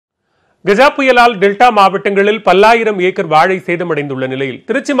கஜா புயலால் டெல்டா மாவட்டங்களில் பல்லாயிரம் ஏக்கர் வாழை சேதமடைந்துள்ள நிலையில்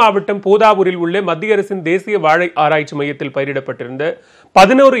திருச்சி மாவட்டம் போதாவூரில் உள்ள மத்திய அரசின் தேசிய வாழை ஆராய்ச்சி மையத்தில் பயிரிடப்பட்டிருந்த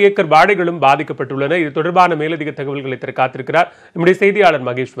 11 ஏக்கர் வாழைகளும் பாதிக்கப்பட்டுள்ளன. இது தொடர்பான மேலதிக தகவல்களை தர காத்திருக்கிறார் நம்முடைய செய்தியாளர்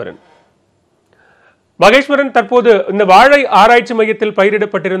மகேஸ்வரன். தற்போது இந்த வாழை ஆராய்ச்சி மையத்தில்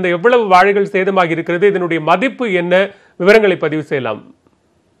பயிரிடப்பட்டிருந்த எவ்வளவு வாழைகள் சேதமாகி இருக்கிறது, இதனுடைய மதிப்பு என்ன, விவரங்களை பதிவு செய்யலாம்.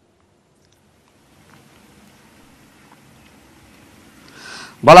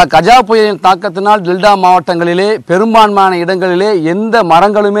 கஜா புயலின் தாக்கத்தினால் டெல்டா மாவட்டங்களிலே பெரும்பான்மையான இடங்களிலே எந்த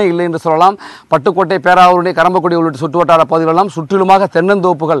மரங்களுமே இல்லை என்று சொல்லலாம். பட்டுக்கோட்டை, பேராவூருடைய, கரம்பக்குடி உள்ளிட்ட சுற்றுவட்டார பகுதிகளெல்லாம் சுற்றிலுமாக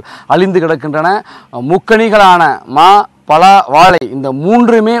தென்னந்தோப்புகள் அழிந்து கிடக்கின்றன. முக்கணிகளான மா, பலா, வாழை இந்த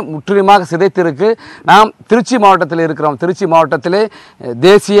மூன்றுமே முற்றிலுமாக சிதைத்திருக்கு. நாம் திருச்சி மாவட்டத்தில் இருக்கிறோம். திருச்சி மாவட்டத்திலே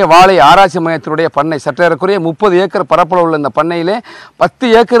தேசிய வாழை ஆராய்ச்சி மையத்தினுடைய பண்ணை சற்றேறக்குறைய 30 ஏக்கர் பரப்பளவு உள்ள இந்த பண்ணையிலே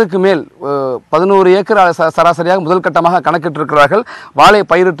 10 ஏக்கருக்கு மேல் 11 ஏக்கர் சராசரியாக முதல் கட்டமாக கணக்கிட்டிருக்கிறார்கள். வாழை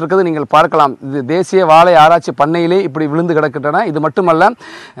பயிரிட்டிருக்கிறது நீங்கள் பார்க்கலாம். இது தேசிய வாழை ஆராய்ச்சி பண்ணையிலே இப்படி விழுந்து கிடக்கின்றன. இது மட்டுமல்ல,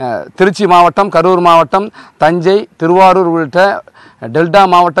 திருச்சி மாவட்டம், கரூர் மாவட்டம், தஞ்சை, திருவாரூர் உள்ளிட்ட டெல்டா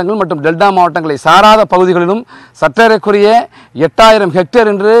மாவட்டங்கள் மற்றும் டெல்டா மாவட்டங்களை சாராத பகுதிகளிலும் சற்றேறக்குரிய 8000 ஹெக்டேர்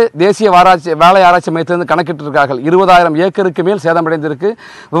என்று தேசிய வாழை ஆராய்ச்சி மையத்திலிருந்து கணக்கிட்டிருக்கிறார்கள். 20,000 ஏக்கருக்கு மேல் சேதமடைந்திருக்கு.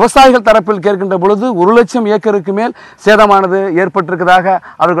 விவசாயிகள் தரப்பில் கேட்கின்ற பொழுது 1 லட்சம் ஏக்கருக்கு மேல் சேதமானது ஏற்பட்டிருக்கிறதாக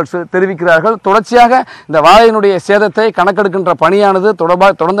அவர்கள் தெரிவிக்கிறார்கள். தொடர்ச்சியாக இந்த வாழையினுடைய சேதத்தை கணக்கெடுக்கின்ற பணியானது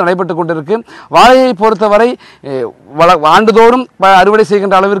தொடர்ந்து நடைபெற்றுக் கொண்டிருக்கு. வாழையை பொறுத்தவரை ஆண்டுதோறும் அறுவடை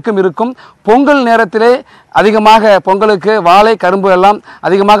செய்கின்ற அளவிற்கும் இருக்கும். பொங்கல் நேரத்திலே அதிகமாக பொங்கலுக்கு வாழை, கரும்பு எல்லாம்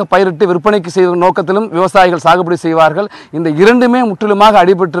அதிகமாக பயிரிட்டு விற்பனைக்கு செய்யும் நோக்கத்திலும் விவசாயிகள் சாகுபடி செய்வார்கள். இந்த இரண்டுமே முற்றிலுமாக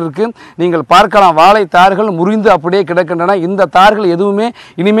அடிபட்டிருக்கு. நீங்கள் பார்க்கலாம், வாழை தார்கள் முறிந்து அப்படியே கிடக்கின்றன. இந்த தார்கள் எதுவுமே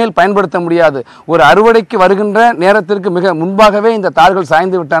இனிமேல் பயன்படுத்த முடியாது. ஒரு அறுவடைக்கு வருகின்ற நேரத்திற்கு மிக முன்பாகவே இந்த தார்கள்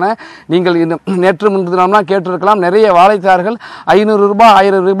சாய்ந்து விட்டன. நீங்கள் நேற்று முன்தினம்லாம் கேட்டிருக்கலாம், நிறைய வாழைத்தார்கள் 500 ரூபாய்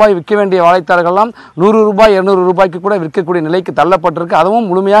 1000 ரூபாய் விற்க வேண்டிய வாழைத்தார்கள்லாம் 100 ரூபாய் 200 ரூபாய்க்கு கூட விற்கக்கூடிய நிலைக்கு தள்ளப்பட்டிருக்கு. அதுவும்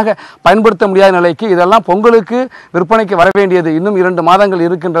முழுமையாக பயன்படுத்த முடியாத நிலைக்கு. இதெல்லாம் பொங்கலுக்கு விற்பனைக்கு வர வேண்டியது இன்னும் 2 மாதங்கள்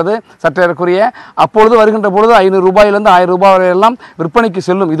இருக்கின்றது சற்றேறக்குரிய. அப்பொழுது வருகின்ற பொழுது 500 ரூபாயிலிருந்து 1000 ரூபாய் வரை எல்லாம் விற்பனைக்கு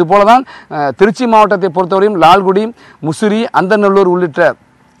செல்லும். இது போலதான் திருச்சி மாவட்டத்தை பொறுத்தவரையும் லால்குடி, முசிறி, அந்தநல்லூர் உள்ளிட்ட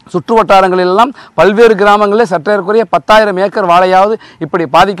சுற்று வட்டாரங்களிலெல்லாம் பல்வேறு கிராமங்களில் சற்றேறக்குரிய 10,000 ஏக்கர் வாழையாவது இப்படி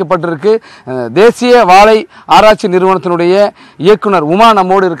பாதிக்கப்பட்டிருக்கு. தேசிய வாழை ஆராய்ச்சி நிறுவனத்தினுடைய இயக்குனர் உமா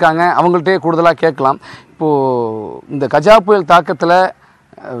நம்மோடு இருக்காங்க. அவங்கள்ட்டே கூடுதலாக கேட்கலாம். இப்போது இந்த கஜா புயல் தாக்கத்தில்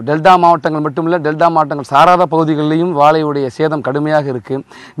டெல்டா மாவட்டங்கள் மட்டுமில்லை, டெல்டா மாவட்டங்கள் சாராத பகுதிகளிலையும் வாழையுடைய சேதம் கடுமையாக இருக்குது.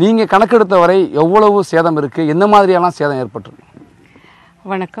 நீங்கள் கணக்கெடுத்த வரை எவ்வளவு சேதம் இருக்குது, என்ன மாதிரியெல்லாம் சேதம் ஏற்பட்டிருக்கு?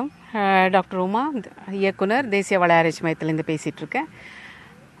 வணக்கம், டாக்டர் உமா, இயக்குனர், தேசிய வாழை ஆராய்ச்சி மையத்திலேருந்து பேசிகிட்டு இருக்கேன்.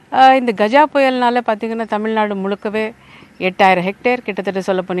 இந்த கஜா புயல்னால பார்த்திங்கன்னா தமிழ்நாடு முழுக்கவே 8000 ஹெக்டேர், கிட்டத்தட்ட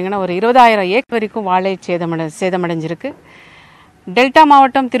சொல்ல போனீங்கன்னா ஒரு 20,000 ஏக்கர் வரைக்கும் வாழை சேதமடைஞ்சிருக்கு. டெல்டா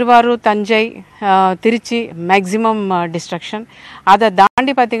மாவட்டம், திருவாரூர், தஞ்சை, திருச்சி மேக்சிமம் டிஸ்ட்ரக்ஷன். அதை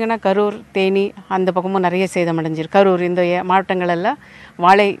தாண்டி பார்த்திங்கன்னா கரூர், தேனி அந்த பக்கமும் நிறைய சேதமடைஞ்சிருக்கு. கரூர் இந்த மாவட்டங்களெல்லாம்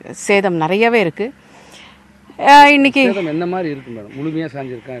வாழை சேதம் நிறையவே இருக்குது. இன்றைக்கி என்ன மாதிரி இருக்கு மேடம்? முழுமையாக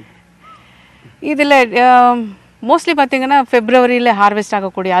சாஞ்சிருக்கா? இதில் மோஸ்ட்லி பார்த்திங்கன்னா ஃபெப்ரவரியில் ஹார்வெஸ்ட்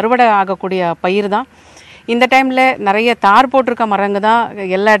ஆகக்கூடிய, அறுவடை ஆகக்கூடிய பயிர் தான். இந்த டைமில் நிறைய தார் போட்டிருக்க மரங்க தான்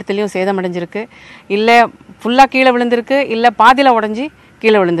எல்லா இடத்துலையும் சேதமடைஞ்சிருக்கு. இல்லை ஃபுல்லாக கீழே விழுந்திருக்கு, இல்லை பாதியில் உடஞ்சி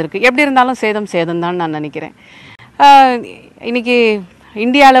கீழே விழுந்திருக்கு. எப்படி இருந்தாலும் சேதம் தான் நான் நினைக்கிறேன். இன்றைக்கி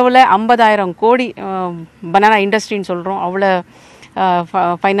இந்தியா அளவில் 50,000 கோடி பனானா இண்டஸ்ட்ரின்னு சொல்கிறோம். அவ்வளோ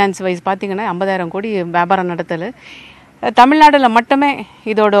ஃபைனான்ஸ் வைஸ் பார்த்திங்கன்னா 50,000 கோடி வியாபாரம் நடத்தல். தமிழ்நாட்டில் மட்டுமே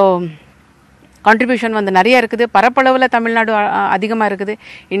இதோட கான்ட்ரிபியூஷன் வந்து நிறைய இருக்குது. பரப்பளவில் தமிழ்நாடு அதிகமாக இருக்குது.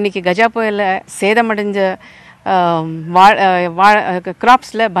 இன்றைக்கி கஜா புயலில் சேதமடைஞ்ச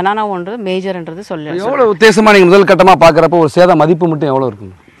கிராப்ஸில் பனானா ஒன்று மேஜர்ன்றது எவ்வளோ உத்தேசமாக நீங்கள் முதல் கட்டமாக பார்க்குறப்போ ஒரு சேத மதிப்பு மட்டும் எவ்வளோ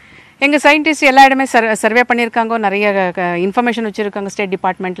இருக்குங்க? எங்கள் சயின்டிஸ்ட் எல்லா இடமே சர்வே பண்ணியிருக்காங்க. நிறைய இன்ஃபர்மேஷன் வச்சுருக்காங்க ஸ்டேட்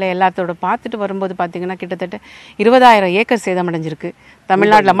டிபார்ட்மெண்ட்டில். எல்லாத்தோட பார்த்துட்டு வரும்போது பார்த்திங்கன்னா கிட்டத்தட்ட 20,000 ஏக்கர் சேதமடைஞ்சிருக்கு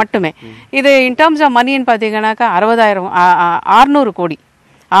தமிழ்நாட்டில் மட்டுமே. இது இன் டேர்ம்ஸ் ஆஃப் மணின்னு பார்த்திங்கன்னாக்கா 600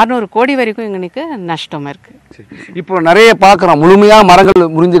 கோடி வரைக்கும் எங்களுக்கு நஷ்டமாக இருக்குது. இப்போ நிறைய பார்க்குறோம், முழுமையாக மரங்கள்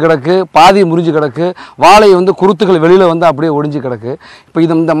முறிஞ்சு கிடக்கு, பாதி முறிஞ்சு கிடக்கு, வாழை குருத்துகள் வெளியில் அப்படியே ஒடிஞ்சு கிடக்கு. இப்போ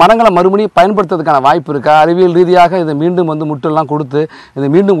இந்த மரங்களை மறுபடியும் பயன்படுத்துறதுக்கான வாய்ப்பு இருக்கா? அறிவியல் ரீதியாக இதை மீண்டும் முட்டெல்லாம் கொடுத்து இதை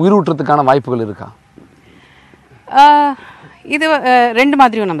மீண்டும் உயிரூட்டுறதுக்கான வாய்ப்புகள் இருக்கா? இது 2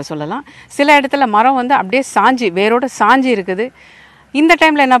 மாதிரியும் நம்ம சொல்லலாம். சில இடத்துல மரம் அப்படியே வேரோட சாஞ்சி இருக்குது. இந்த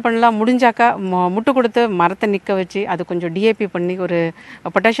டைமில் என்ன பண்ணலாம், முடிஞ்சாக்கா முட்டு கொடுத்து மரத்தை நிற்க வச்சு அது கொஞ்சம் டிஏபி பண்ணி ஒரு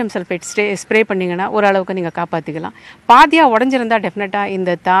பொட்டாசியம் சல்ஃபேட் ஸ்ப்ரே பண்ணிங்கன்னா ஓரளவுக்கு நீங்கள் காப்பாற்றிக்கலாம். பாதியாக உடஞ்சிருந்தால் டெஃபினட்டாக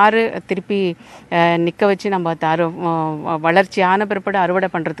இந்த தார் திருப்பி நிற்க வச்சு நம்ம தார் வளர்ச்சி ஆன பிற்பாடு அறுவடை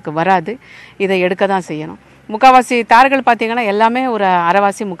பண்ணுறதுக்கு வராது. இதை எடுக்க தான் செய்யணும். முக்காவாசி தார்கள் பார்த்தீங்கன்னா எல்லாமே ஒரு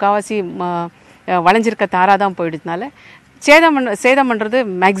அரைவாசி முக்காவாசி வளைஞ்சிருக்க தாராக தான் போயிடுறதுனால சேதம் பண்ணுறது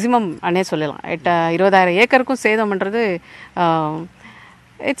மேக்ஸிமம் அன்னே சொல்லலாம். 20,000 ஏக்கருக்கும் சேதம் பண்ணுறது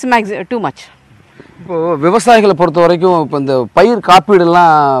இட்ஸ் டூ மச். இப்போது விவசாயிகளை பொறுத்த வரைக்கும் இப்போ இந்த பயிர்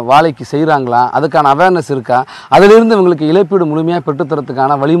காப்பீடுலாம் வாழைக்கு செய்கிறாங்களா, அதுக்கான அவேர்னஸ் இருக்கா, அதிலிருந்து இவங்களுக்கு இழப்பீடு முழுமையாக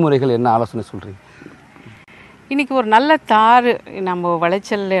பெற்றுத்தரத்துக்கான வழிமுறைகள் என்ன ஆலோசனை சொல்கிறீங்க? இன்றைக்கி ஒரு நல்ல தார் நம்ம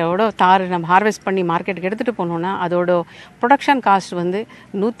விளைச்சலோட தார் நம்ம ஹார்வெஸ்ட் பண்ணி மார்க்கெட்டுக்கு எடுத்துகிட்டு போனோன்னா அதோட ப்ரொடக்ஷன் காஸ்ட் வந்து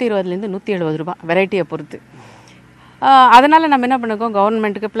 120 170 ரூபா வெரைட்டியை பொறுத்து. அதனால் நம்ம என்ன பண்ணுவோம்,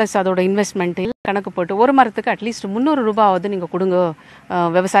 கவர்மெண்ட்டுக்கு ப்ளஸ் அதோட இன்வெஸ்ட்மெண்ட்டு கணக்கு போட்டு ஒரு மரத்துக்கு அட்லீஸ்ட் 300 ரூபாவது நீங்கள் கொடுங்க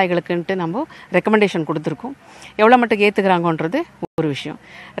விவசாயிகளுக்குன்ட்டு நம்ம ரெக்கமெண்டேஷன் கொடுத்துருக்கோம். எவ்வளோ மட்டும் ஏற்றுக்கிறாங்கன்றது ஒரு விஷயம்.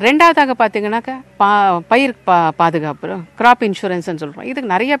 ரெண்டாவதாக பார்த்தீங்கன்னாக்கா பயிர் பாதுகாப்பு கிராப் இன்சூரன்ஸ்ன்னு சொல்கிறோம்.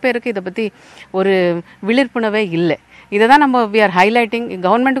 இதுக்கு நிறைய பேருக்கு இதை பற்றி ஒரு விழிப்புணர்வே இல்லை. இதை தான் நம்ம வி ஆர் ஹைலைட்டிங்.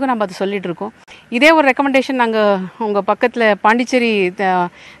 கவர்மெண்ட்டுக்கும் நம்ம அதை சொல்லிகிட்டு இருக்கோம். இதே ஒரு ரெக்கமெண்டேஷன் நாங்கள் உங்கள் பக்கத்தில் பாண்டிச்சேரி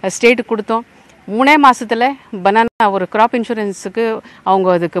ஸ்டேட்டுக்கு கொடுத்தோம். 3 மாதத்தில் பனானா ஒரு கிராப் இன்சூரன்ஸுக்கு அவங்க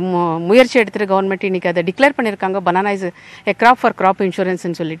அதுக்கு முயற்சி எடுத்துகிட்டு கவர்மெண்ட் இன்றைக்கி அதை டிக்ளேர் பண்ணியிருக்காங்க. Banana is a graph for graph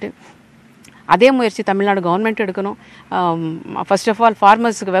இன்சூரன்ஸ்ன்னு சொல்லிட்டு அதே முயற்சி தமிழ்நாடு கவர்மெண்ட் எடுக்கணும். ஃபர்ஸ்ட் ஆஃப் ஆல்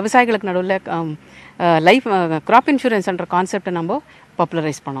ஃபார்மர்ஸுக்கு விவசாயிகளுக்கு நடுவில் லைஃப் கிராப் இன்சூரன்ஸ்ன்ற கான்செப்டை நம்ம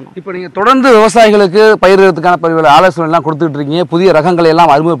பாப்புலரைஸ் பண்ணணும். இப்போ நீங்கள் தொடர்ந்து விவசாயிகளுக்கு பயிரிடுறதுக்கான பல்வேறு ஆலோசனைலாம் கொடுத்துட்டு இருக்கீங்க, புதிய ரகங்களை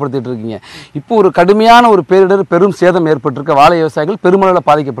எல்லாம் அறிமுகப்படுத்திட்டு இருக்கீங்க. இப்போ ஒரு கடுமையான ஒரு பேரிடர், பெரும் சேதம் ஏற்பட்டிருக்க வாழை விவசாயிகள் பெருமளவில்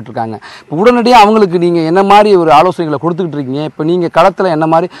பாதிக்கப்பட்டிருக்காங்க. இப்போ உடனடியாக அவங்களுக்கு நீங்கள் என்ன மாதிரி ஒரு ஆலோசனைகளை கொடுத்துக்கிட்டு இருக்கீங்க? இப்போ நீங்கள் களத்தில் என்ன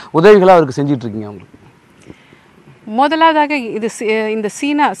மாதிரி உதவிகளாக அவருக்கு செஞ்சுட்டு இருக்கீங்க? அவங்களுக்கு முதலாவதாக இந்த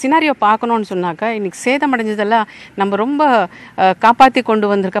சினாரியோ பார்க்கணுன்னு சொன்னாக்கா இன்றைக்கி சேதமடைஞ்சதெல்லாம் நம்ம ரொம்ப காப்பாற்றி கொண்டு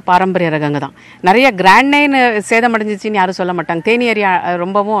வந்திருக்க பாரம்பரிய ரகங்க தான். நிறைய கிராண்ட் நைன் சேதமடைஞ்சிச்சின்னு யாரும் சொல்ல மாட்டாங்க. தேனி ஏரியா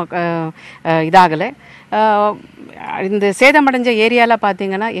ரொம்பவும் இதாகலை. இந்த சேதமடைஞ்ச ஏரியாவில்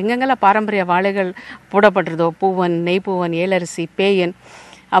பார்த்தீங்கன்னா எங்கெங்கெல்லாம் பாரம்பரிய வாழைகள் போடப்பட்டிருதோ, பூவன், நெய்ப்பூவன், ஏலரிசி, பேயன்,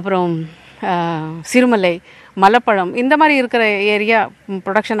 அப்புறம் சிறுமலை, மலைப்பழம், இந்த மாதிரி இருக்கிற ஏரியா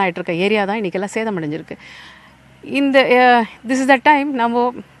ப்ரொடக்ஷன் ஆகிட்டு இருக்க ஏரியா தான் இன்றைக்கெல்லாம் சேதமடைஞ்சிருக்கு. இந்த திஸ் இஸ் த டைம் நம்ம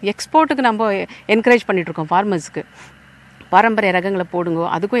எக்ஸ்போர்ட்டுக்கு நம்ம என்கரேஜ் பண்ணிகிட்ருக்கோம். ஃபார்மர்ஸுக்கு பாரம்பரிய ரகங்களை போடுங்க,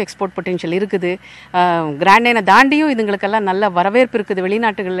 அதுக்கும் எக்ஸ்போர்ட் பொட்டென்ஷியல் இருக்குது. கிராண்டைனை தாண்டியும் இதுங்களுக்கெல்லாம் நல்ல வரவேற்பு இருக்குது.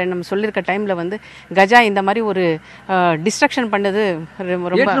 வெளிநாட்டுகளில் நம்ம சொல்லியிருக்க டைமில் வந்து கஜா இந்த மாதிரி ஒரு டிஸ்ட்ரக்ஷன் பண்ணது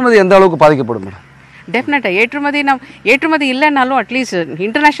ரொம்ப எந்த அளவுக்கு பாதிக்கப்படும் மேடம்? டெஃபினட்டாக ஏற்றுமதி இல்லைன்னாலும் at least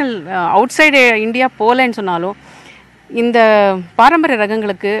international out side India போகலன்னு சொன்னாலும் இந்த பாரம்பரிய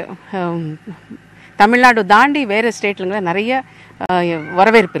ரகங்களுக்கு தமிழ்நாடு தாண்டி வேறு ஸ்டேட்லுங்க நிறைய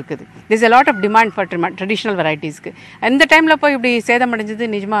வரவேற்பு இருக்குது. This a lot of demand for traditional வெரைட்டிஸ்க்கு. இந்த டைமில் போய் இப்படி சேதமடைஞ்சது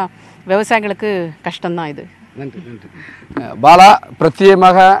நிஜமாக விவசாயிகளுக்கு கஷ்டம்தான். இது நன்றி. பாலா,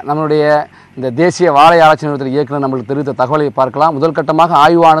 பிரத்யேகமாக நம்மளுடைய இந்த தேசிய வாழை ஆராய்ச்சி நிறுவனத்தின் இயக்குநர் நம்மளுக்கு தெரிவித்த தகவலை பார்க்கலாம். முதல் கட்டமாக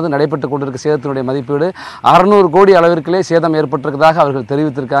ஆய்வானது நடைபெற்றுக் கொண்டிருக்க சேதத்தினுடைய மதிப்பீடு 600 கோடி அளவிற்குள்ளே சேதம் ஏற்பட்டிருக்கிறதாக அவர்கள்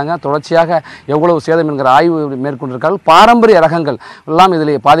தெரிவித்திருக்காங்க. தொடர்ச்சியாக எவ்வளவு சேதம் என்கிற ஆய்வு மேற்கொண்டிருக்கார்கள். பாரம்பரிய ரகங்கள் எல்லாம்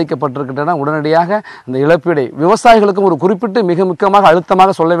இதில் பாதிக்கப்பட்டிருக்கின்றன. உடனடியாக இந்த இழப்பீடை விவசாயிகளுக்கும் ஒரு குறிப்பிட்டு மிக முக்கியமாக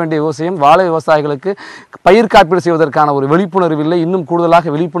அழுத்தமாக சொல்ல வேண்டிய விஷயம், வாழை விவசாயிகளுக்கு பயிர் காப்பீடு செய்வதற்கான ஒரு விழிப்புணர்வு இல்லை. இன்னும்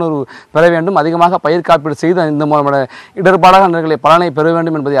கூடுதலாக விழிப்புணர்வு பெற வேண்டும். அதிகமாக பயிர் காப்பீடு செய்து இந்த இடர்பாடாக பலனை பெற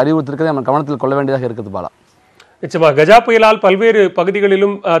வேண்டும் என்பதை அறிவுறுத்திருக்கிறது நம்ம கவனத்தில் கொள்ள வேண்டியதாக இருக்குது. பாலா, நிச்சயமா கஜா புயலால் பல்வேறு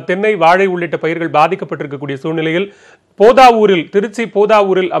பகுதிகளிலும் தென்னை, வாழை உள்ளிட்ட பயிர்கள் பாதிக்கப்பட்டிருக்கக்கூடிய சூழ்நிலையில் திருச்சி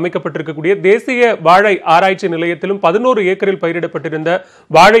போதாவூரில் அமைக்கப்பட்டிருக்கக்கூடிய தேசிய வாழை ஆராய்ச்சி நிலையத்திலும் 11 ஏக்கரில் பயிரிடப்பட்டிருந்த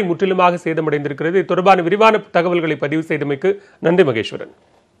வாழை முற்றிலுமாக சேதமடைந்திருக்கிறது. இது தொடர்பான விரிவான தகவல்களை பதிவு செய்தமைக்கு நன்றி மகேஸ்வரன்.